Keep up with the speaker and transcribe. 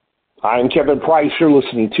I'm Kevin Price. You're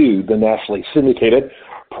listening to the nationally syndicated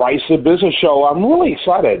Price of Business Show. I'm really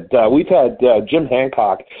excited. We've had Jim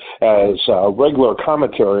Hancock as a regular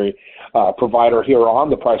commentary provider here on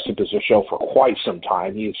the Price of Business Show for quite some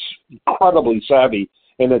time. He's incredibly savvy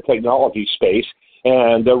in the technology space,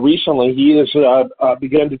 and recently he has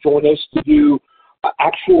begun to join us to do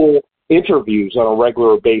actual interviews on a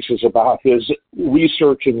regular basis about his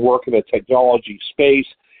research and work in the technology space.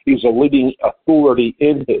 He's a leading authority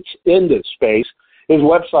in this space. His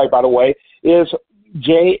website, by the way, is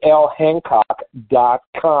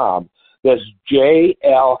jlhancock.com. That's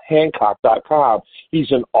jlhancock.com.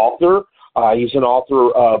 He's an author. He's an author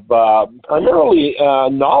of primarily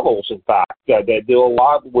novels, in fact, that deal a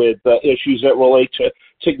lot with issues that relate to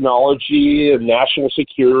technology and national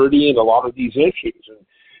security and a lot of these issues. And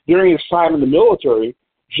during his time in the military,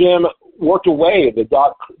 Jim worked away in the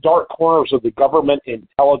dark corners of the government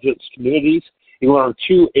intelligence communities. He learned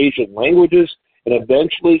 2 Asian languages and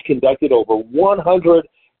eventually conducted over 100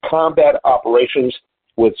 combat operations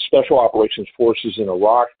with Special Operations Forces in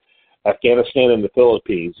Iraq, Afghanistan, and the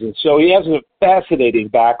Philippines. And so he has a fascinating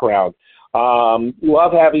background.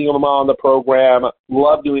 Love having him on the program.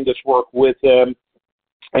 Love doing this work with him.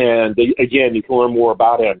 And again, you can learn more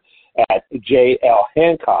about him at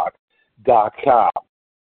jlhancock.com.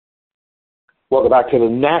 Welcome back to the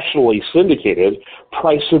nationally syndicated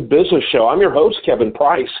Price of Business Show. I'm your host, Kevin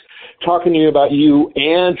Price, talking to you about you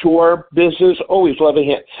and your business. Always love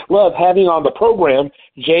having on the program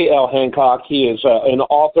J.L. Hancock. He is an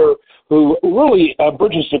author who really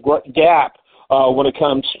bridges the gap when it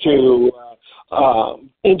comes to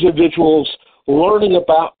individuals learning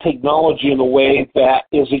about technology in a way that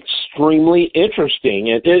is extremely interesting.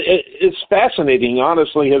 It's fascinating,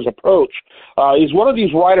 honestly, his approach. He's one of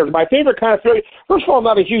these writers. My favorite kind of theory, first of all, I'm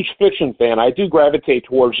not a huge fiction fan. I do gravitate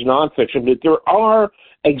towards nonfiction, but there are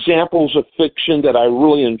examples of fiction that I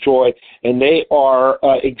really enjoy, and they are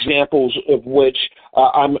examples of which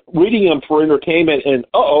I'm reading them for entertainment, and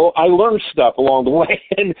I learned stuff along the way,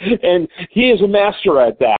 and he is a master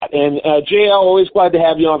at that. And JL, always glad to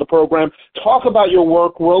have you on the program. Talk about your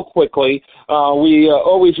work real quickly. We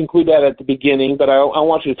always include that at the beginning, but I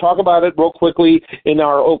want you to talk about it real quickly in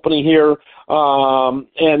our opening here,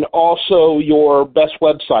 and also your best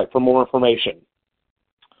website for more information.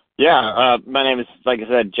 Yeah, my name is, like I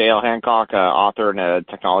said, J.L. Hancock, author and a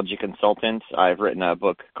technology consultant. I've written a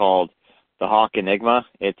book called The Hawk Enigma.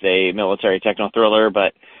 It's a military techno-thriller,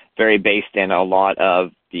 but very based in a lot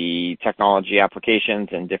of the technology applications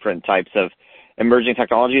and different types of emerging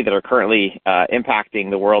technology that are currently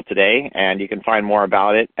impacting the world today. And you can find more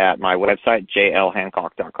about it at my website,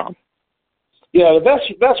 jlhancock.com. Yeah, the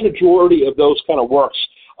vast majority of those kind of works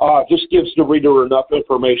just gives the reader enough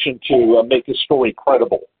information to make the story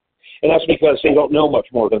credible. And that's because they don't know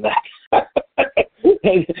much more than that.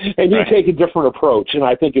 and you take a different approach, and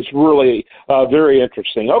I think it's really very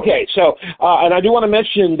interesting. Okay, so, and I do want to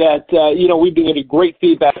mention that, we've been getting great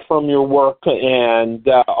feedback from your work, and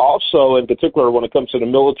also, in particular, when it comes to the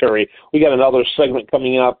military, we got another segment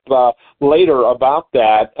coming up later about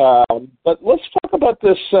that. But let's talk about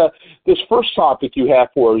this first topic you have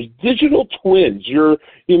for us, digital twins. You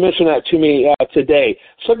mentioned that to me today.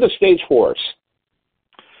 Set the stage for us.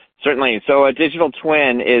 Certainly. So a digital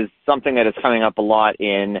twin is something that is coming up a lot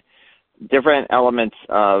in different elements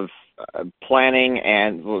of planning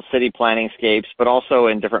and city planningscapes, but also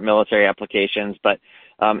in different military applications. But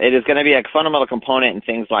it is going to be a fundamental component in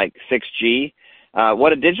things like 6G.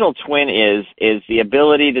 What a digital twin is the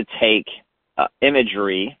ability to take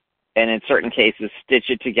imagery and in certain cases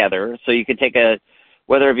stitch it together. So you could take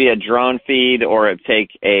whether it be a drone feed or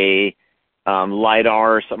take a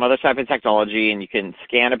LiDAR or some other type of technology, and you can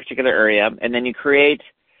scan a particular area, and then you create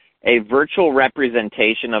a virtual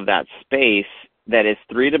representation of that space that is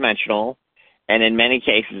 3-dimensional and in many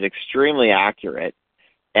cases extremely accurate.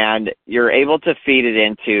 And you're able to feed it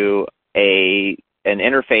into an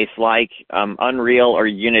interface like Unreal or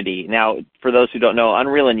Unity. Now, for those who don't know,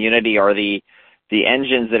 Unreal and Unity are the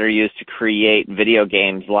engines that are used to create video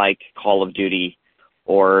games like Call of Duty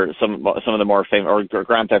or some of the more famous, or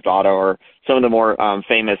Grand Theft Auto, or some of the more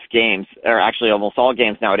famous games, or actually almost all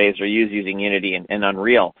games nowadays are using Unity and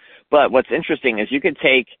Unreal. But what's interesting is you can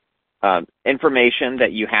take information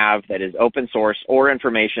that you have that is open source or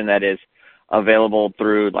information that is available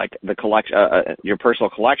through like the your personal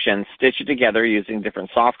collection, stitch it together using different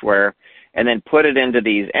software, and then put it into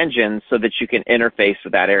these engines so that you can interface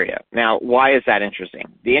with that area. Now, why is that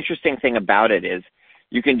interesting? The interesting thing about it is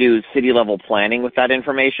you can do city-level planning with that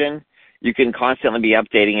information. You can constantly be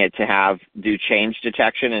updating it to do change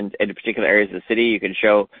detection in particular areas of the city. You can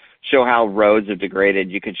show show how roads have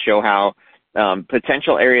degraded. You could show how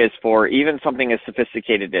potential areas for even something as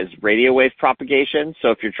sophisticated as radio wave propagation.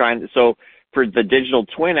 So if you're for the digital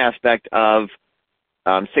twin aspect of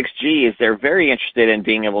 6G, is they're very interested in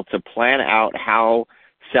being able to plan out how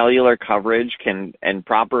cellular coverage and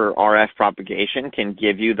proper RF propagation can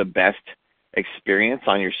give you the best experience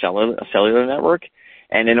on your cellular network.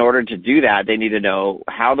 And in order to do that, they need to know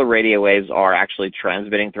how the radio waves are actually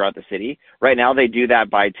transmitting throughout the city. Right now, they do that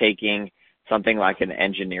by taking something like an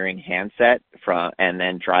engineering handset and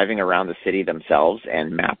then driving around the city themselves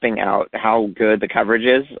and mapping out how good the coverage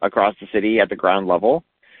is across the city at the ground level.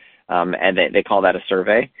 And they call that a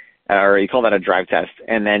survey, or you call that a drive test,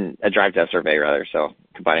 and then a drive test survey, rather, so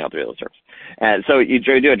combining all three of those terms. And so you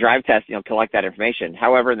do a drive test, collect that information.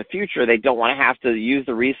 However, in the future, they don't want to have to use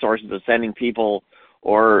the resources of sending people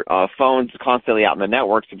or phones constantly out in the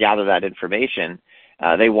network to gather that information.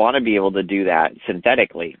 They want to be able to do that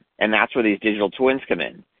synthetically, and that's where these digital twins come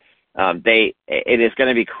in. It is going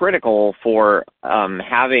to be critical for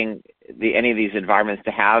having any of these environments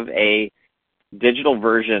to have a digital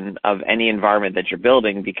version of any environment that you're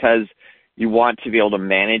building, because you want to be able to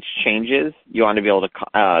manage changes. You want to be able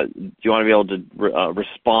to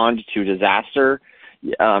respond to disaster.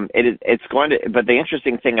 But the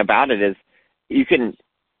interesting thing about it is you can,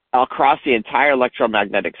 across the entire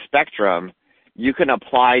electromagnetic spectrum, you can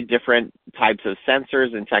apply different types of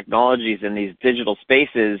sensors and technologies in these digital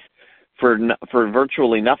spaces for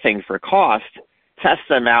virtually nothing for cost, test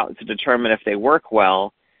them out to determine if they work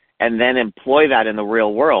well, and then employ that in the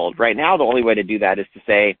real world. Right now, the only way to do that is to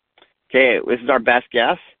say, okay, this is our best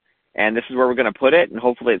guess, and this is where we're going to put it, and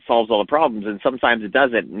hopefully it solves all the problems. And sometimes it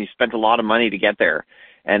doesn't, and you spent a lot of money to get there.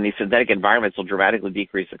 And these synthetic environments will dramatically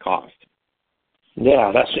decrease the cost.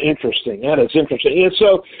 Yeah, that's interesting. That is interesting. And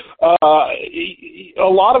so a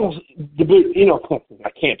lot of I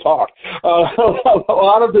can't talk. A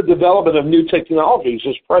lot of the development of new technologies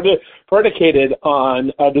is predicated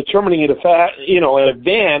on determining in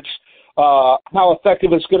advance how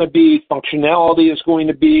effective it's going to be, functionality is going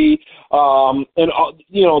to be, and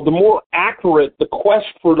the more accurate the quest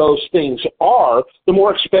for those things are, the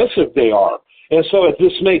more expensive they are. And so it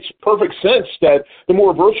just makes perfect sense that the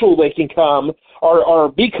more virtual they can come or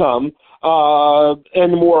become,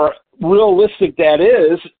 and the more realistic that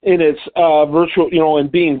is in its virtual, in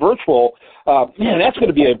being virtual, that's going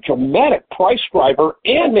to be a dramatic price driver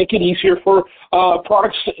and make it easier for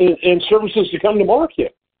products and services to come to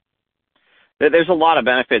market. There's a lot of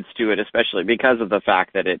benefits to it, especially because of the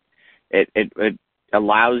fact that it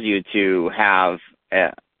allows you to have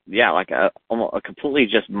a completely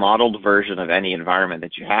just modeled version of any environment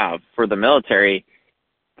that you have. For the military,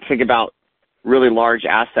 think about really large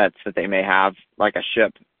assets that they may have, like a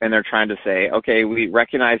ship, and they're trying to say, okay, we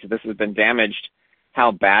recognize that this has been damaged.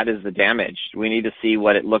 How bad is the damage? We need to see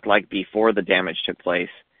what it looked like before the damage took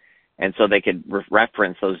place. And so they could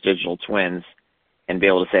reference those digital twins and be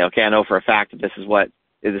able to say, okay, I know for a fact that this is what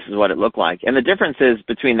it looked like. And the difference is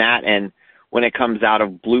between that and when it comes out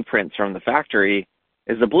of blueprints from the factory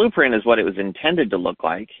is the blueprint is what it was intended to look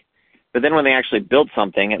like. But then when they actually built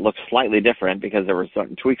something, it looks slightly different because there were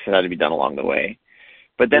certain tweaks that had to be done along the way.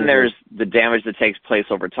 But then there's the damage that takes place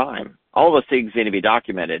over time. All those things need to be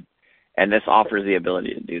documented, and this offers the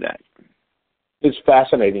ability to do that. It's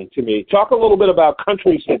fascinating to me. Talk a little bit about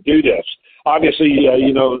countries that do this. Obviously,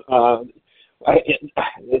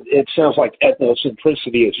 it sounds like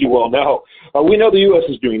ethnocentricity, as you well know. We know the U.S.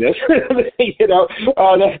 is doing this.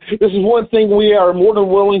 This is one thing we are more than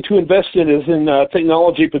willing to invest in is in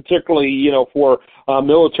technology, particularly, for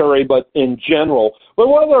military, but in general. But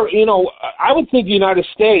I would think the United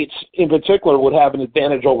States in particular would have an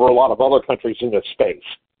advantage over a lot of other countries in this space.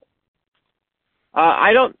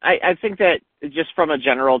 I think that just from a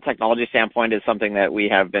general technology standpoint is something that we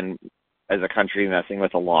have been, as a country, messing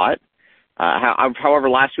with a lot. However,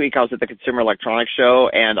 last week I was at the Consumer Electronics Show,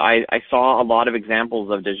 and I saw a lot of examples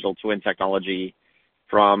of digital twin technology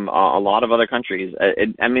from a lot of other countries.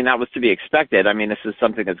 That was to be expected. This is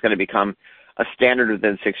something that's going to become a standard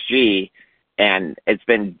within 6G, and it's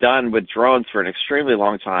been done with drones for an extremely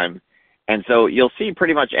long time. And so you'll see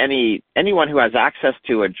pretty much anyone who has access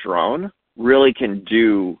to a drone really can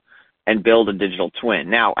do and build a digital twin.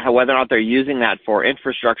 Now, whether or not they're using that for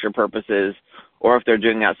infrastructure purposes or if they're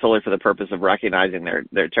doing that solely for the purpose of recognizing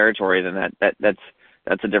their territory, then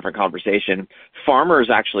that's a different conversation. Farmers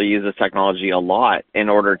actually use this technology a lot in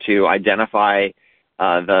order to identify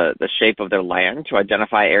the shape of their land, to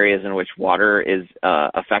identify areas in which water is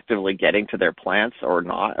effectively getting to their plants or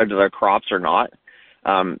not, or to their crops or not.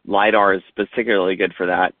 LiDAR is particularly good for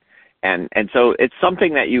that. And so it's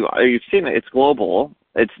something that you've seen, it's global,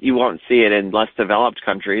 you won't see it in less developed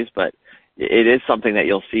countries, but it is something that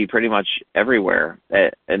you'll see pretty much everywhere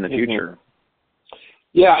in the future.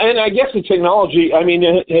 Yeah, and I guess the technology, I mean,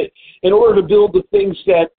 in order to build the things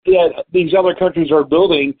that these other countries are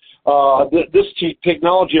building, this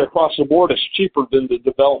technology across the board is cheaper than the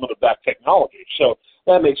development of that technology. So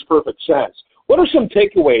that makes perfect sense. What are some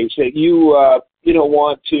takeaways that you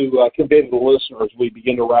want to convey to the listener as we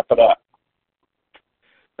begin to wrap it up?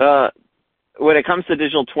 When it comes to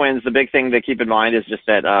digital twins, the big thing to keep in mind is just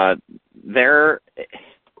that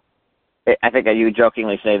I think you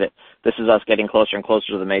jokingly say that this is us getting closer and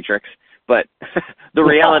closer to the Matrix, but the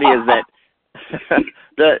reality is that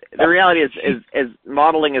the reality is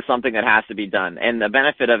modeling is something that has to be done, and the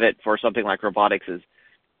benefit of it for something like robotics is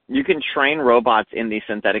you can train robots in these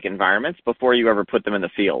synthetic environments before you ever put them in the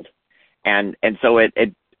field, and so it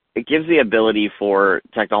gives the ability for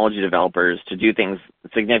technology developers to do things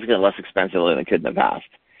significantly less expensively than they could in the past,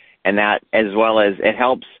 and that, as well as it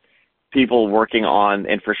helps people working on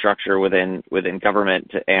infrastructure within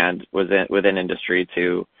government and within industry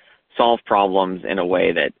to solve problems in a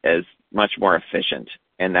way that is much more efficient,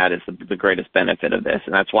 and that is the greatest benefit of this,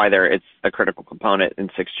 and that's why it's a critical component in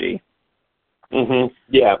 6G. Mm-hmm.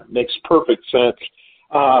 Yeah, makes perfect sense.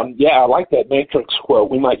 I like that Matrix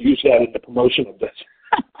quote. We might use that in the promotion of this.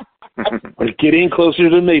 We're getting closer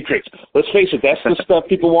to the Matrix. Let's face it, that's the stuff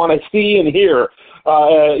people want to see and hear.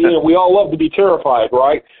 We all love to be terrified,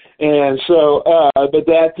 right? And so,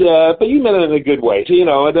 but you meant it in a good way. So,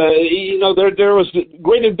 there was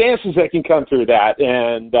great advances that can come through that,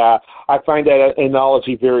 and I find that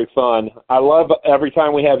analogy very fun. I love every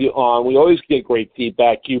time we have you on. We always get great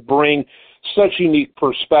feedback. You bring such unique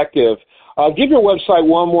perspective. Give your website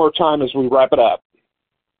one more time as we wrap it up.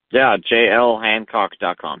 Yeah,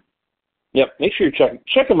 jlhancock.com. Yep, make sure you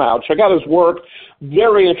check him out. Check out his work.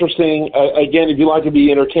 Very interesting. Again, if you like to be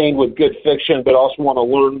entertained with good fiction but also want to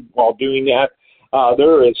learn while doing that,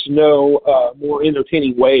 there is no more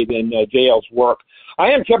entertaining way than JL's work. I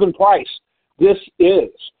am Kevin Price. This is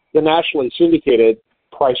the nationally syndicated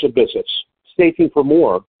Price of Business. Stay tuned for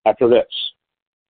more after this.